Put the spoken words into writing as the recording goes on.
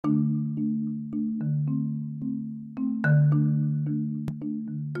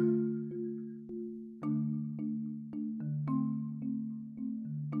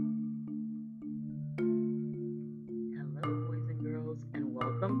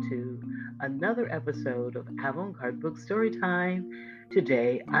to another episode of Avant-Garde Book Story Time.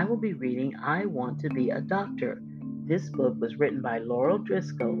 Today I will be reading I Want to Be a Doctor. This book was written by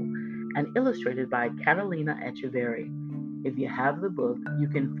Driscoll and illustrated by Catalina Echeverri. If you have the book, you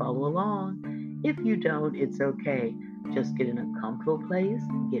can follow along. If you don't, it's okay. Just get in a comfortable place,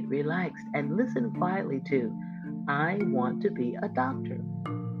 get relaxed, and listen quietly to I Want to Be a Doctor.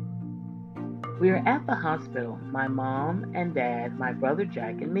 We are at the hospital, my mom and dad, my brother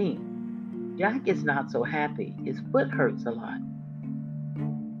Jack, and me. Jack is not so happy. His foot hurts a lot.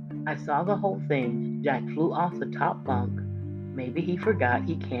 I saw the whole thing. Jack flew off the top bunk. Maybe he forgot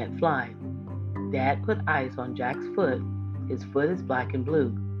he can't fly. Dad put ice on Jack's foot. His foot is black and blue.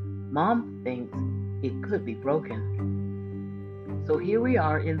 Mom thinks it could be broken. So here we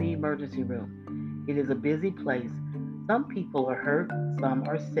are in the emergency room. It is a busy place. Some people are hurt, some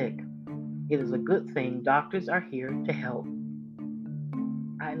are sick. It is a good thing doctors are here to help.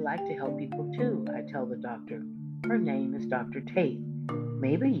 I like to help people too, I tell the doctor. Her name is Dr. Tate.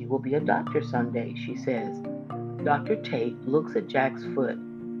 Maybe you will be a doctor someday, she says. Dr. Tate looks at Jack's foot.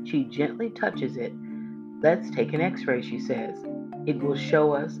 She gently touches it. Let's take an x-ray, she says. It will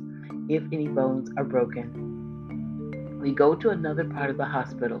show us if any bones are broken. We go to another part of the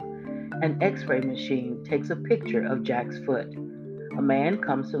hospital. An x-ray machine takes a picture of Jack's foot. A man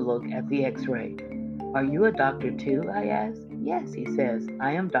comes to look at the x-ray. Are you a doctor too? I ask. Yes, he says.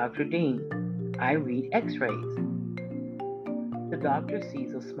 I am Dr. Dean. I read x-rays. The doctor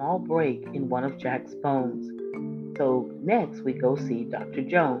sees a small break in one of Jack's bones. So next we go see Dr.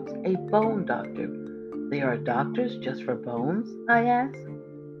 Jones, a bone doctor. They are doctors just for bones? I ask.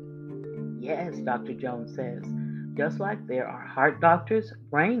 Yes, Dr. Jones says. Just like there are heart doctors,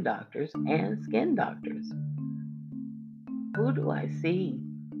 brain doctors, and skin doctors. Who do I see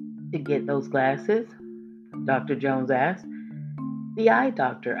to get those glasses? Dr. Jones asks. The eye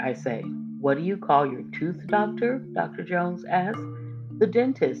doctor, I say. What do you call your tooth doctor? Dr. Jones asks. The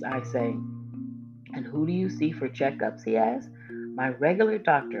dentist, I say. And who do you see for checkups? He asks. My regular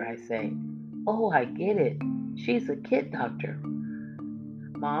doctor, I say. Oh, I get it. She's a kid doctor.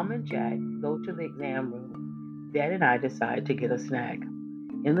 Mom and Jack go to the exam room. Dad and I decide to get a snack.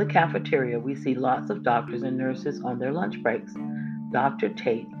 In the cafeteria, we see lots of doctors and nurses on their lunch breaks. Dr.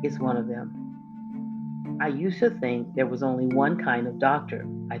 Tate is one of them. I used to think there was only one kind of doctor,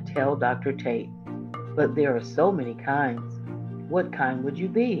 I tell Dr. Tate. But there are so many kinds. What kind would you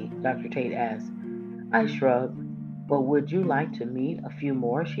be? Dr. Tate asks. I shrug. Well, would you like to meet a few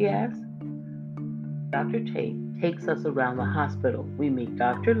more? She asks. Dr. Tate takes us around the hospital. We meet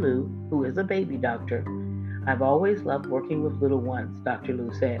Dr. Lou, who is a baby doctor. I've always loved working with little ones, Dr.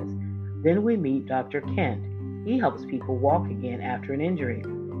 Lou says. Then we meet Dr. Kent. He helps people walk again after an injury.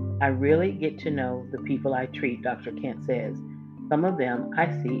 I really get to know the people I treat, Dr. Kent says. Some of them I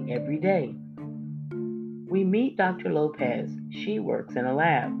see every day. We meet Dr. Lopez. She works in a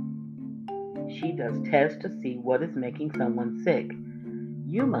lab. She does tests to see what is making someone sick.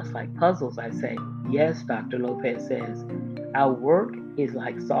 You must like puzzles, I say. Yes, Dr. Lopez says. Our work is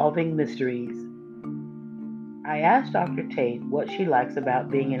like solving mysteries. I asked Dr. Tate what she likes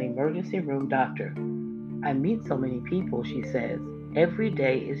about being an emergency room doctor. I meet so many people, she says. Every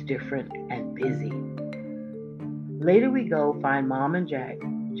day is different and busy. Later we go find Mom and Jack.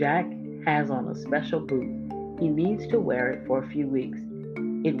 Jack has on a special boot. He needs to wear it for a few weeks.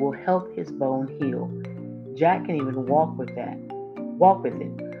 It will help his bone heal. Jack can even walk with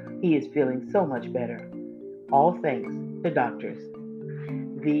it. He is feeling so much better. All thanks to doctors.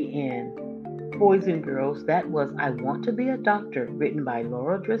 The end. Boys and girls, that was I Want to Be a Doctor, written by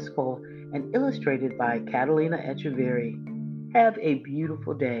Driscoll and illustrated by Catalina Echeverri. Have a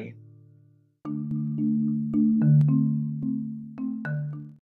beautiful day.